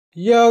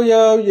Yo,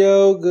 yo,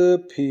 yo,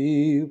 good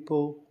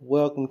people.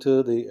 Welcome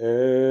to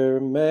the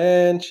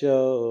Man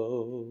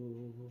Show.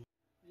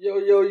 Yo,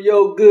 yo,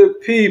 yo,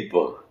 good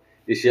people.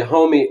 It's your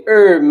homie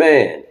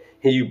Man.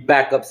 Here you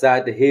back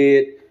upside the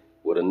head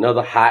with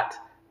another hot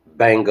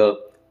banger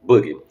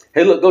boogie.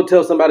 Hey, look, go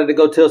tell somebody to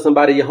go tell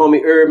somebody your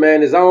homie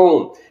Man is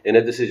on. And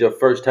if this is your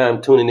first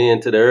time tuning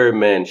in to the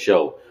Man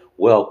Show,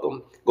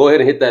 welcome. Go ahead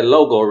and hit that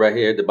logo right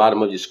here at the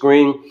bottom of your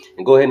screen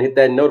and go ahead and hit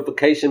that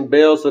notification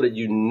bell so that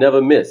you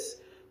never miss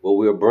what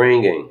we're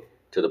bringing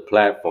to the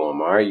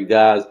platform. All right, you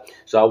guys.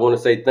 So I want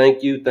to say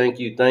thank you,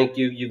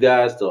 you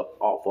guys, for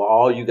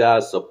all you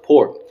guys'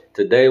 support.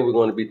 Today we're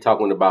going to be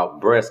talking about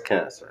breast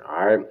cancer,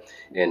 all right,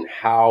 and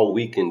how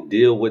we can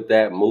deal with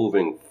that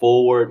moving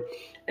forward,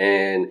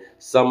 and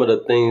some of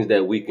the things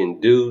that we can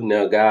do.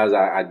 Now, guys,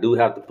 I do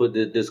have to put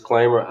this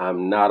disclaimer: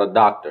 I'm not a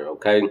doctor,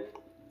 okay,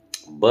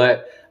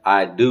 but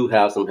I do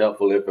have some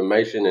helpful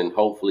information, and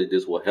hopefully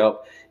this will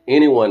help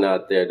anyone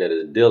out there that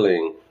is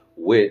dealing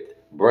with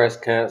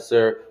breast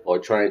cancer or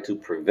trying to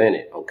prevent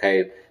it.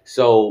 Okay,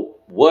 so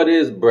what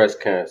is breast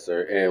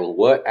cancer and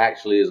what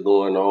actually is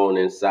going on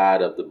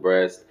inside of the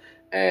breast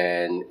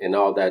and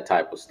all that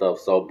type of stuff?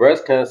 So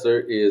breast cancer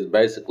is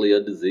basically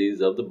a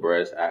disease of the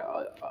breast.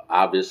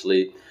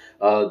 Obviously,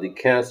 the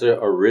cancer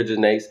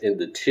originates in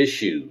the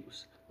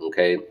tissues,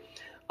 okay,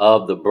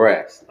 of the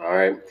breast. All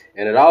right.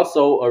 And it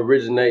also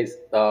originates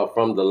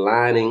from the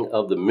lining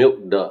of the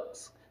milk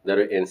ducts that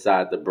are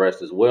inside the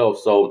breast as well.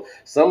 So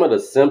some of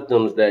the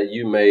symptoms that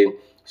you may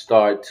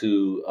start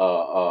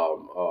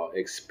to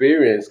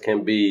experience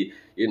can be,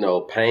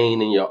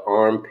 pain in your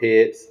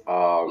armpits,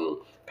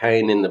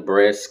 pain in the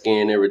breast,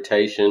 skin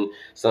irritation.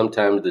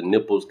 Sometimes the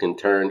nipples can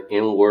turn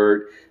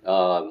inward.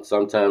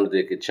 Sometimes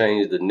they could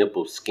change the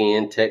nipple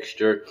skin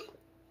texture.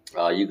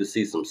 You can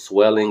see some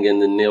swelling in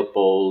the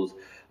nipples.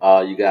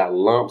 You got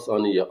lumps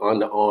under your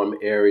underarm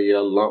area,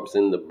 lumps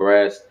in the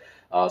breast,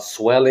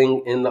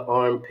 swelling in the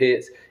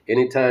armpits.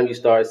 Anytime you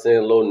start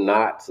seeing little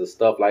knots and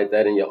stuff like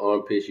that in your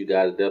armpits, you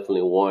guys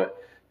definitely want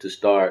to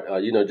start,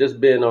 just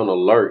being on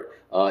alert.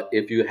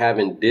 If you're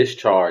having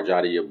discharge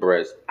out of your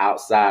breast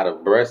outside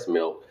of breast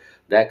milk,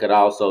 that could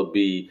also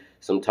be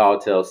some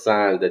telltale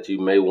signs that you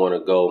may want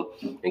to go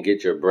and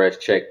get your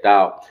breast checked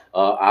out.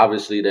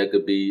 Obviously, there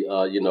could be,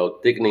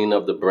 thickening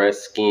of the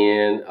breast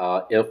skin,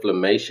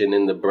 inflammation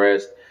in the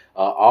breast,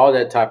 all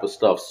that type of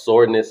stuff,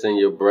 soreness in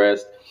your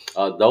breast.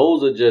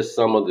 Those are just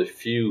some of the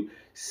few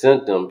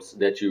symptoms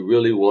that you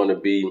really want to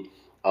be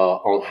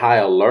on high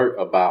alert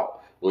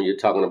about when you're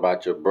talking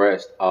about your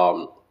breast.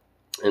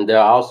 And there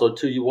are also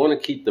too, you want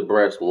to keep the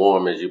breast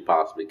warm as you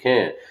possibly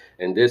can.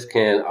 And this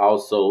can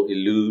also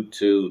allude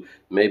to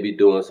maybe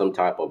doing some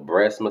type of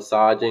breast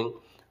massaging.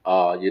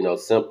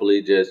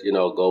 Simply just,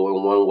 go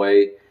in one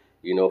way,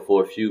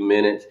 for a few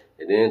minutes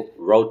and then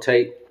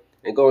rotate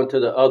and go into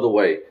the other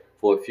way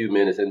for a few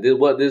minutes. And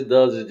what this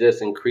does is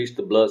just increase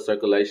the blood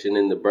circulation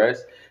in the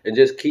breast and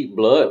just keep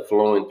blood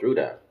flowing through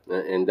that.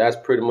 And that's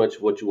pretty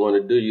much what you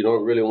want to do. You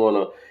don't really want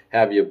to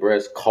have your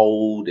breast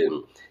cold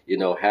and,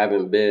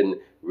 haven't been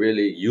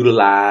really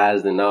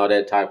utilized and all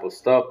that type of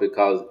stuff,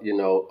 because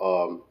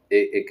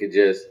it could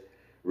just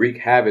wreak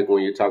havoc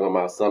when you're talking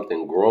about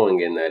something growing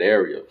in that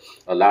area.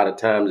 A lot of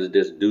times it's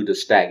just due to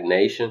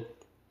stagnation.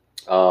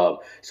 So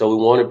we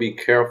want to be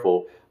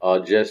careful,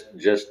 just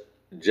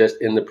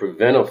in the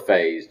preventive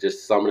phase,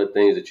 just some of the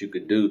things that you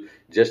could do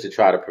just to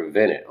try to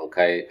prevent it.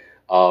 Okay.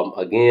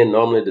 Again,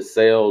 normally the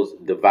cells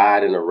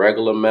divide in a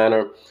regular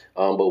manner,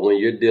 but when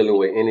you're dealing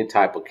with any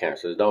type of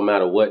cancer, it don't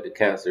matter what the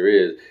cancer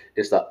is,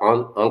 it's the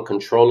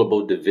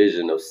uncontrollable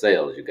division of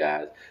cells, you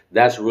guys.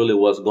 That's really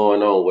what's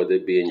going on, whether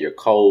it be in your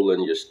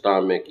colon, your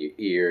stomach, your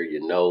ear,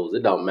 your nose.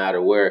 It don't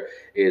matter where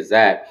it's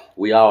at.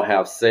 We all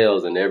have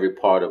cells in every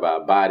part of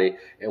our body,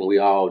 and we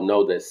all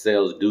know that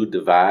cells do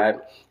divide,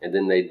 and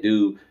then they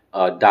do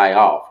die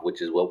off,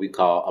 which is what we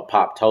call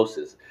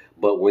apoptosis.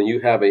 But when you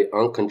have an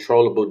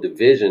uncontrollable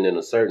division in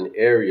a certain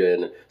area,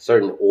 in a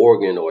certain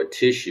organ or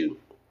tissue,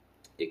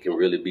 it can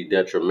really be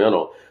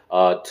detrimental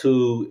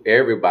to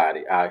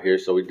everybody out here.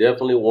 So we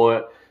definitely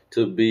want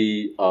to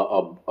be,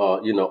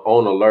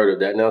 on alert of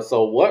that. Now,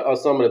 so what are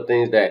some of the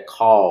things that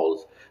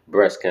cause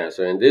breast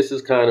cancer? And this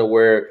is kind of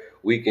where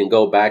we can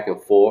go back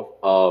and forth.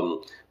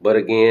 But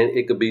again,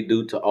 it could be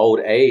due to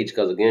old age,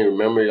 because again,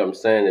 remember, I'm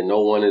saying that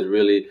no one is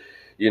really,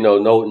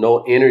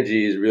 no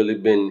energy has really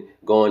been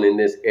going in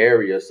this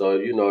area. So,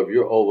 if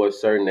you're over a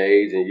certain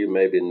age and you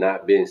maybe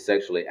not being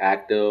sexually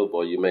active,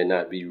 or you may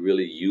not be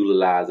really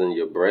utilizing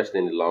your breast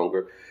any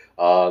longer,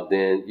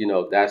 then,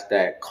 that's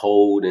that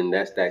cold and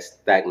that's that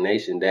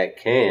stagnation that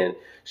can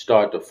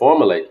start to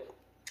formulate.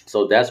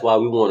 So that's why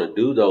we want to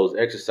do those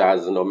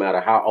exercises. No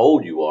matter how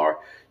old you are,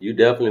 you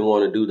definitely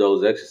want to do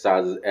those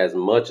exercises as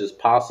much as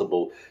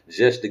possible,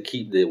 just to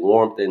keep the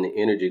warmth and the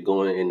energy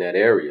going in that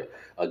area.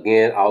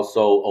 Again,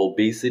 also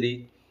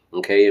obesity,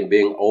 Okay, and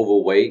being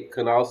overweight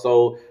can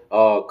also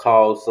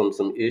cause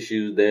some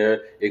issues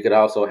there. It could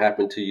also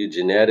happen to you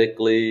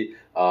genetically.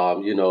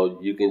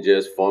 You can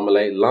just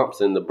formulate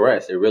lumps in the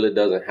breast. It really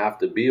doesn't have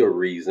to be a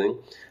reason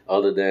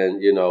other than,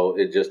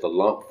 it's just a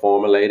lump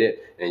formulated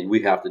and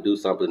we have to do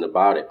something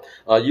about it.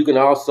 You can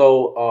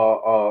also,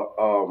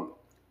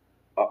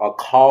 a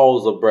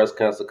cause of breast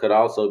cancer could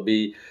also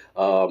be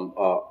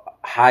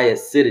high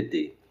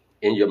acidity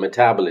in your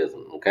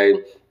metabolism.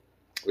 Okay,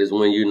 is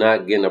when you're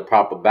not getting a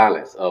proper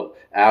balance of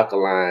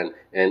alkaline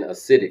and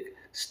acidic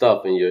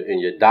stuff in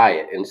your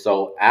diet. And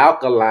so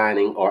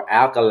alkalining or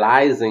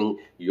alkalizing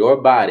your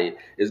body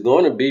is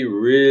going to be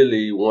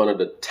really one of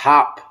the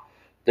top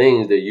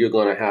things that you're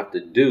going to have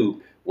to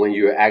do when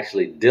you're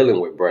actually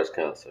dealing with breast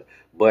cancer.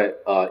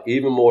 But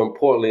even more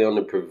importantly, on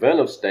the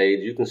preventive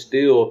stage, you can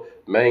still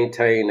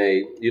maintain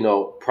a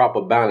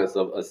proper balance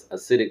of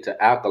acidic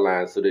to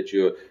alkaline so that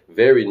you're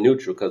very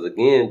neutral. Because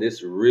again,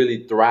 this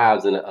really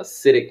thrives in an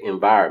acidic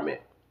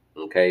environment.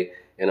 Okay,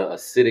 in an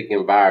acidic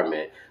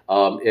environment.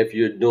 If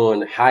you're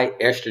doing high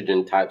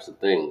estrogen types of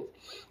things,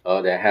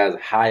 that has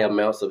high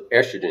amounts of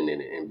estrogen in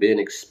it, and being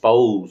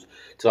exposed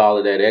to all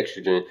of that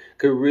estrogen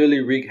could really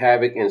wreak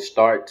havoc and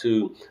start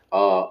to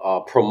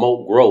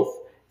promote growth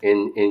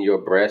in your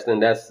breast,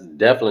 and that's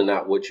definitely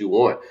not what you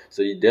want.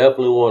 So you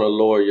definitely want to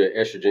lower your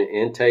estrogen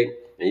intake,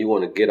 and you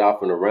want to get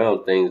off and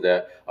around things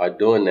that are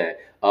doing that.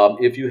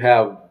 If you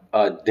have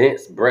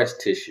dense breast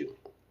tissue,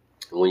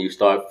 when you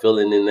start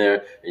feeling in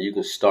there and you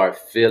can start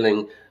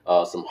feeling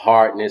some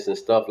hardness and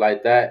stuff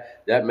like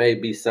that, that may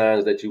be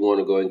signs that you want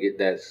to go and get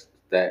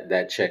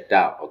that checked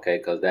out, okay?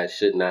 Because that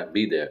should not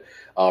be there.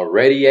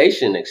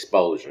 Radiation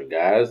exposure,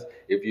 guys.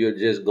 If you're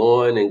just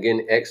going and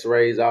getting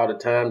x-rays all the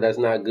time, that's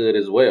not good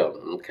as well,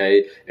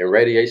 okay? And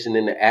radiation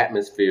in the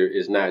atmosphere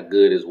is not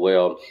good as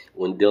well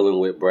when dealing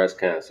with breast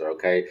cancer,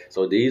 okay?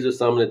 So these are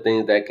some of the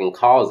things that can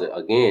cause it.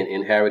 Again,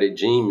 inherited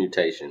gene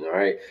mutation, all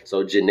right?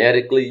 So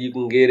genetically you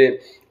can get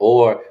it,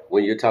 or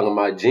when you're talking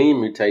about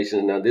gene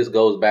mutations, now this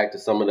goes back to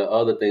some of the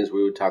other things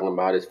we were talking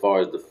about as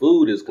far as the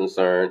food is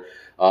concerned.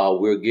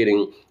 We're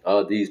getting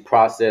these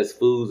processed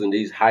foods and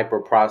these hyper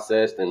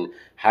processed and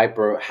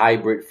hyper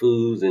hybrid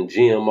foods and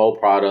GMO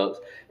products,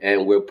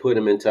 and we're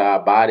putting them into our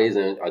bodies.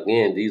 And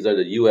again, these are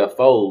the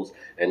UFOs,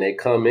 and they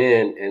come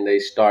in and they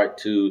start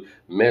to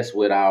mess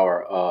with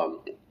our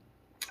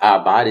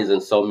bodies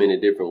in so many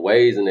different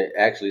ways, and it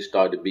actually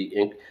start to be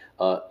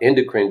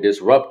endocrine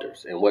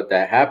disruptors. And what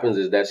that happens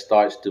is that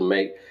starts to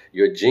make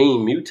your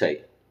gene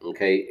mutate,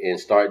 okay, and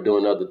start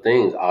doing other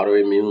things,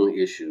 autoimmune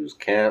issues,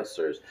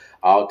 cancers,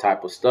 all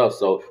type of stuff.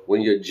 So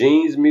when your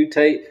genes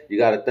mutate, you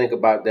got to think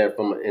about that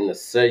from in the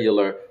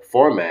cellular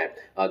format.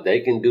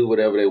 They can do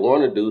whatever they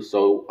want to do.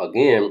 So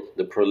again,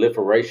 the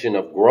proliferation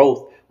of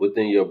growth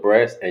within your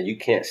breast, and you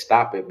can't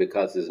stop it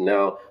because it's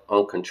now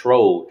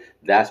uncontrolled.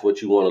 That's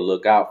what you want to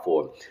look out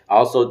for.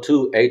 Also,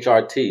 too,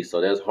 HRT, so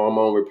that's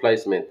hormone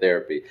replacement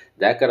therapy.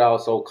 That could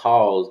also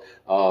cause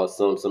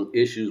some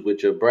issues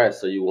with your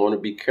breast. So you want to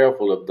be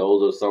careful if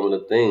those are some of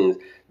the things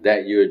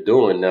that you're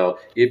doing. Now,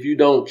 if you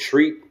don't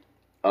treat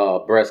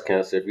breast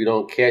cancer, if you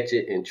don't catch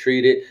it and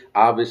treat it,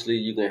 obviously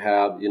you can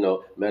have,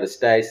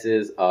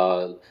 metastasis,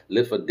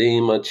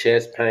 lymphedema,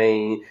 chest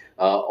pain,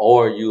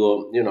 or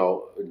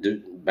you'll,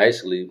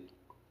 basically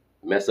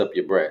mess up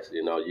your breast.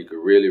 You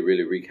could really,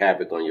 really wreak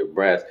havoc on your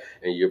breast,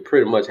 and you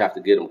pretty much have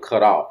to get them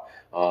cut off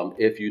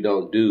if you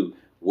don't do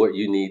what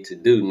you need to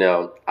do.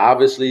 Now,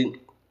 obviously,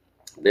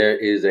 there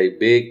is a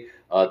big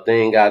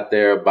thing out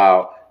there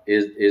about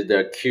is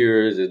there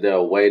cures? Is there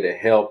a way to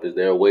help? Is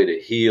there a way to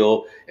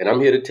heal? And I'm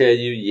here to tell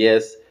you,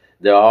 yes,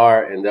 there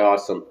are, and there are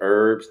some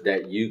herbs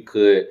that you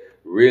could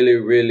really,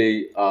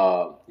 really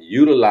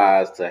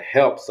utilize to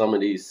help some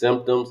of these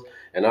symptoms.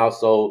 And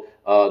also,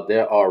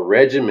 there are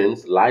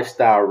regimens,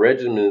 lifestyle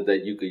regimens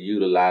that you could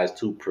utilize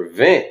to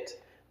prevent,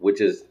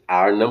 which is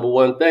our number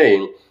one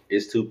thing,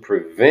 is to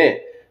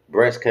prevent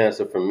breast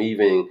cancer from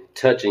even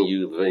touching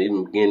you, from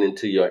even getting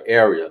into your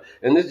area.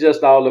 And it's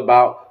just all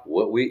about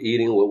what we're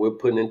eating, what we're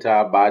putting into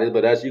our bodies.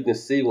 But as you can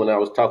see, when I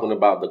was talking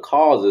about the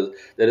causes,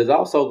 that is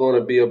also going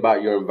to be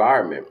about your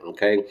environment,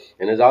 okay?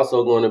 And it's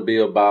also going to be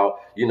about,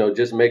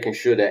 just making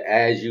sure that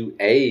as you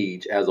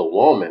age as a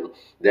woman,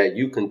 that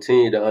you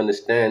continue to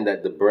understand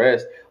that the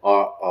breasts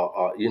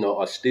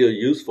are still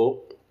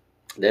useful.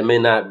 They may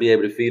not be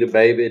able to feed a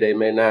baby, they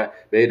may not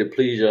be able to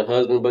please your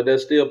husband, but they're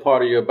still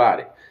part of your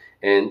body.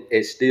 And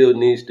it still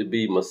needs to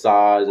be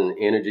massaged, and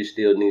energy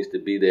still needs to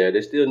be there.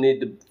 They still need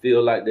to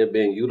feel like they're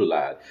being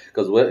utilized.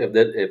 Because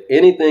if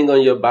anything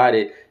on your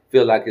body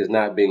feel like it's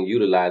not being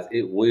utilized,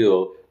 it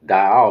will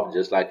die off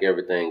just like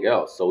everything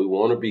else. So we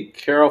want to be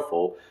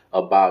careful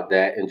about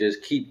that and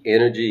just keep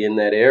energy in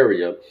that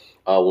area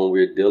when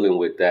we're dealing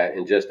with that,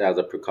 and just as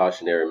a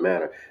precautionary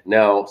manner.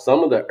 Now,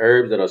 some of the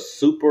herbs that are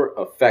super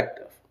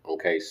effective,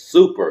 okay,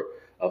 super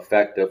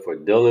effective for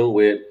dealing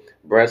with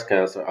breast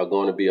cancer are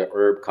going to be a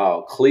herb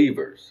called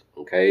cleavers,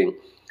 okay?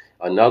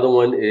 Another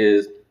one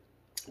is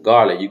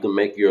garlic. You can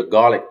make your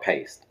garlic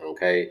paste,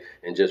 okay,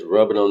 and just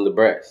rub it on the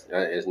breast.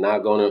 It's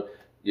not going to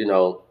you're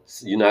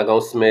not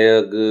gonna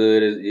smell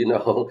good,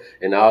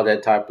 and all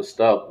that type of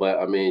stuff. But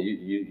I mean,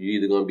 you're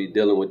either gonna be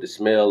dealing with the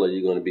smell or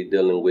you're gonna be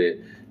dealing with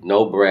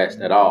no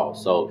breast at all.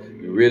 So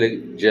you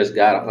really just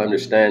gotta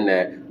understand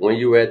that when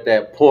you're at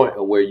that point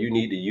of where you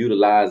need to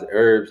utilize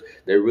herbs,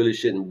 there really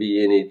shouldn't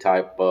be any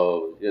type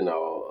of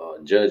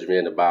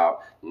judgment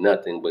about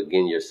nothing but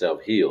getting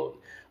yourself healed.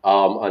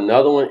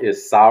 Another one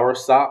is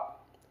soursop.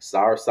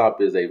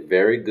 Soursop is a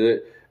very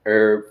good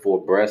herb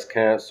for breast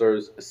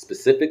cancers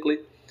specifically.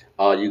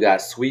 You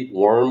got sweet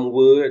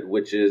wormwood,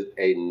 which is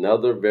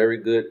another very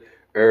good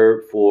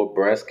herb for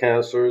breast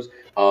cancers.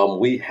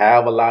 We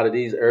have a lot of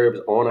these herbs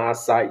on our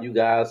site, you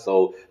guys,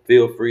 so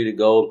feel free to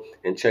go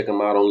and check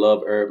them out on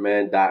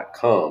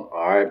loveherbman.com.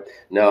 All right.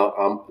 Now,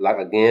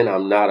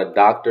 I'm not a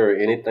doctor or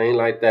anything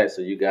like that,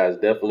 so you guys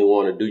definitely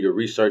want to do your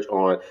research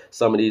on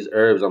some of these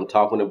herbs I'm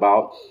talking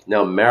about.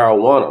 Now,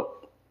 marijuana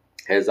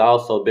has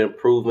also been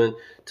proven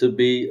to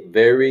be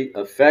very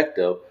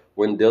effective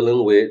when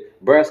dealing with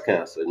breast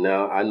cancer.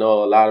 Now, I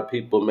know a lot of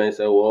people may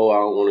say, well, I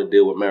don't want to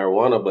deal with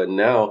marijuana, but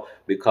now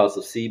because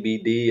of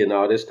CBD and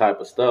all this type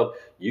of stuff,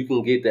 you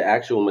can get the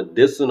actual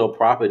medicinal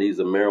properties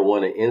of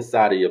marijuana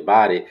inside of your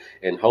body,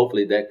 and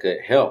hopefully that could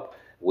help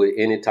with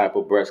any type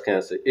of breast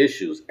cancer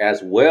issues,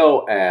 as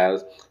well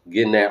as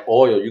getting that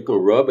oil. You can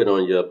rub it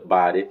on your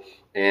body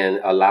and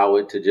allow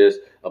it to just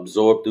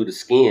absorb through the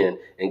skin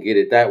and get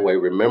it that way.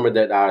 Remember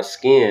that our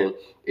skin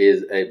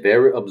is a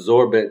very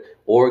absorbent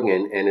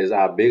organ and is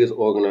our biggest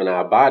organ in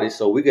our body.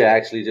 So we can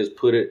actually just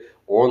put it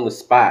on the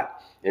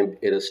spot and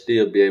it'll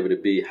still be able to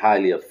be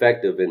highly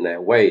effective in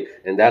that way.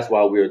 And that's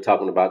why we were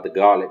talking about the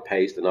garlic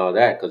paste and all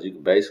that, because you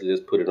can basically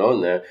just put it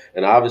on there.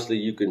 And obviously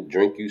you can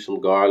drink you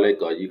some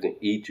garlic or you can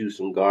eat you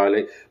some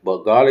garlic,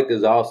 but garlic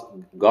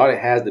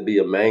has to be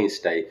a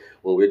mainstay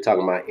when we're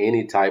talking about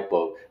any type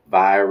of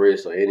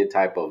virus or any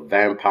type of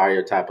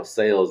vampire type of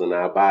cells in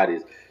our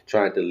bodies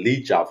trying to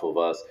leech off of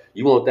us.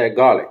 You want that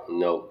garlic,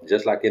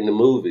 just like in the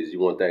movies. You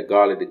want that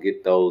garlic to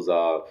get those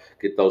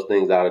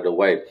things out of the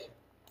way.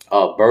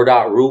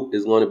 Burdock root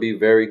is going to be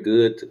very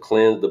good to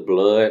cleanse the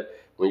blood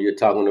when you're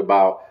talking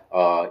about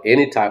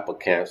any type of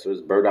cancers.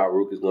 Burdock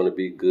root is going to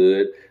be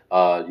good.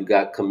 You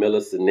got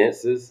Camellia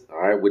sinensis, all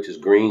right, which is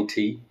green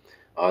tea.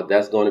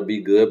 That's going to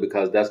be good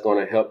because that's going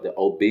to help the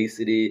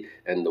obesity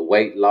and the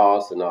weight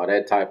loss and all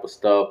that type of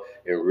stuff,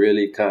 and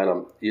really kind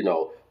of,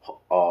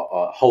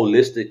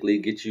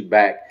 holistically get you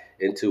back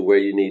into where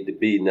you need to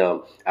be.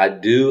 Now, I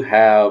do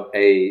have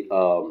a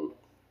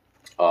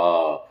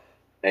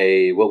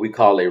what we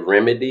call a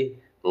remedy.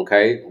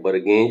 Okay, but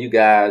again, you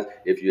guys,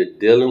 if you're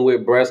dealing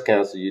with breast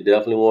cancer, you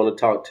definitely want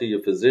to talk to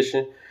your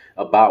physician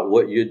about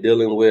what you're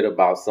dealing with,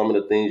 about some of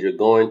the things you're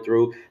going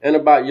through, and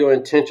about your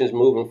intentions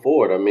moving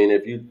forward. I mean,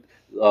 if you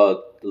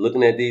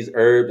looking at these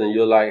herbs and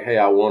you're like, hey,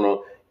 I want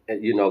to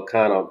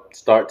kind of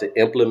start to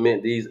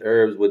implement these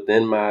herbs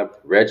within my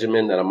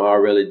regimen that I'm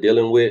already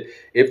dealing with.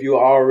 If you're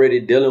already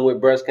dealing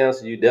with breast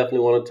cancer, you definitely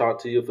want to talk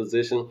to your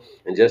physician,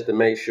 and just to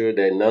make sure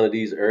that none of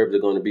these herbs are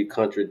going to be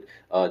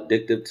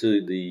contradictive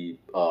to the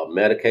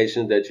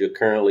medications that you're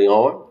currently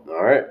on.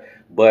 All right.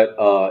 But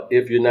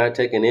if you're not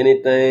taking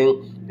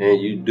anything and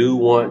you do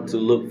want to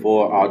look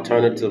for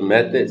alternative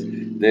methods,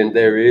 then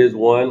there is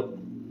one.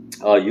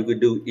 You could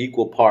do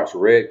equal parts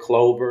red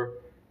clover,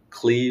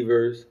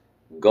 cleavers,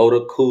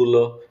 gotu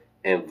kola,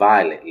 and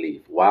violet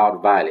leaf,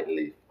 wild violet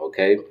leaf.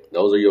 Okay,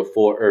 those are your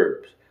four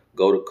herbs: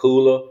 gotu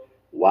kola,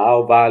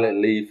 wild violet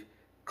leaf,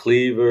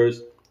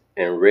 cleavers,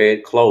 and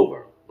red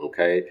clover.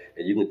 Okay,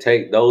 and you can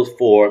take those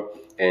four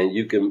and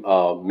you can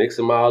mix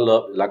them all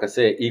up. Like I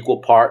said, equal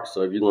parts.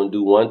 So if you're going to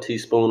do 1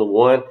 teaspoon of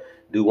one,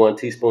 do 1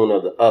 teaspoon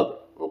of the other.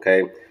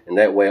 Okay, and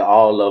that way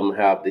all of them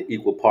have the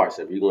equal parts.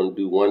 If you're going to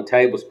do 1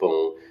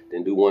 tablespoon,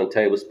 then do 1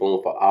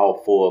 tablespoon for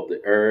all four of the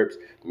herbs.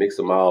 Mix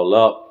them all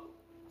up,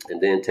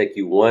 and then take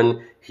you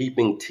 1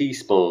 heaping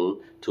teaspoon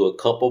to a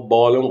cup of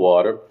boiling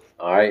water.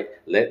 All right,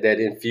 let that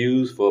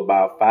infuse for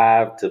about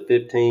 5 to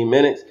 15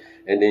 minutes,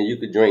 and then you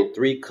could drink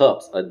 3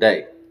 cups a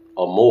day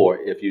or more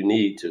if you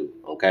need to.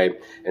 Okay,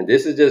 and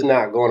this is just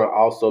not going to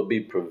also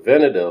be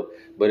preventative,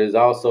 but it's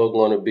also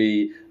going to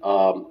be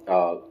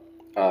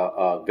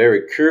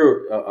very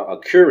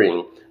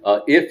curing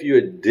if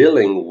you're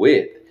dealing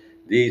with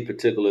these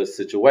particular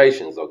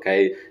situations.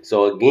 Okay,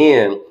 so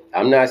again,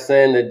 I'm not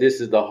saying that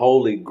this is the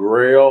holy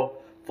grail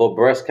for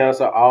breast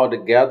cancer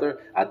altogether.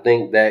 I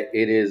think that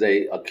it is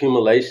a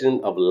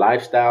accumulation of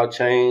lifestyle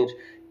change,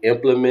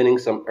 implementing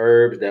some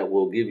herbs that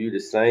will give you the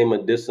same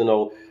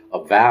medicinal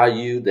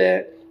value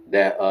that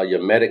your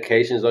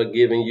medications are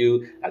giving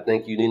you. I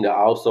think you need to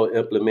also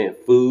implement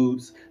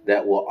foods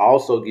that will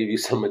also give you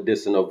some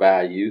medicinal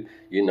value,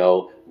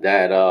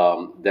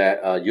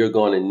 that you're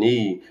going to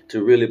need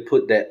to really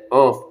put that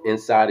oomph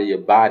inside of your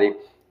body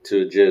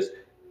to just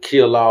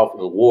kill off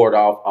and ward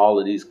off all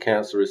of these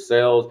cancerous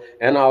cells,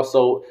 and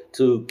also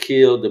to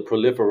kill the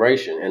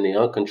proliferation and the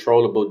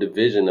uncontrollable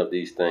division of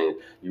these things.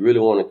 You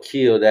really want to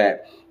kill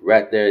that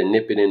right there and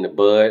nip it in the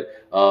bud.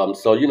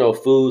 So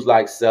foods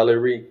like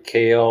celery,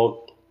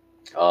 kale,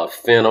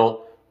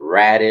 fennel,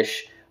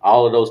 radish,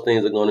 All of those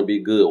things are going to be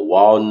good.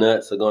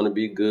 Walnuts are going to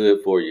be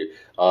good for you.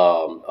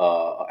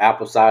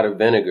 Apple cider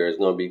vinegar is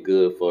going to be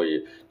good for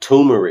you.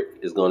 Turmeric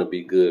is going to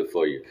be good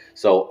for you.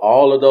 So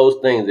all of those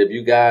things, if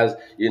you guys,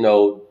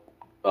 even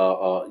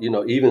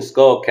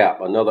skull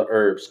cap, another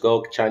herb,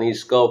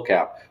 Chinese skull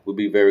cap would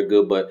be very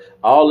good. But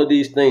all of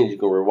these things, you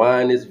can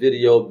rewind this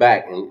video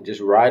back and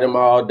just write them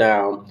all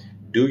down.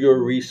 Do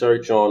your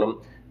research on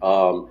them.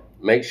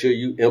 Make sure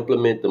you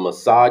implement the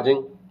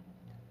massaging,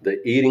 the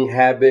eating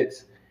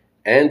habits,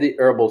 and the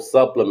herbal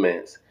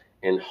supplements.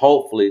 And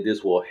hopefully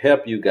this will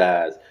help you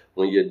guys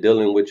when you're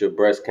dealing with your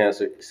breast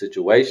cancer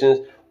situations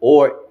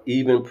or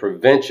even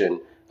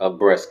prevention of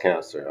breast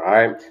cancer. All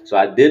right. So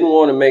I didn't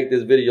want to make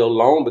this video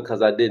long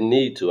because I didn't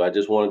need to. I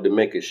just wanted to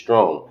make it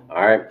strong.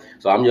 All right.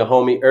 So I'm your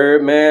homie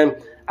Herb Man.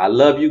 I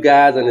love you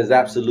guys, and there's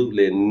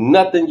absolutely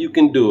nothing you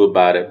can do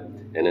about it.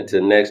 And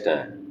until next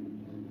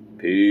time,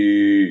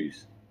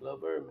 peace.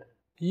 Love Herb Man.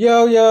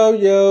 Yo, yo,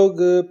 yo,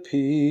 good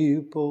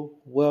people.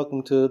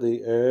 Welcome to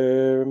the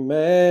Herb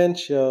Man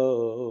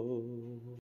Show.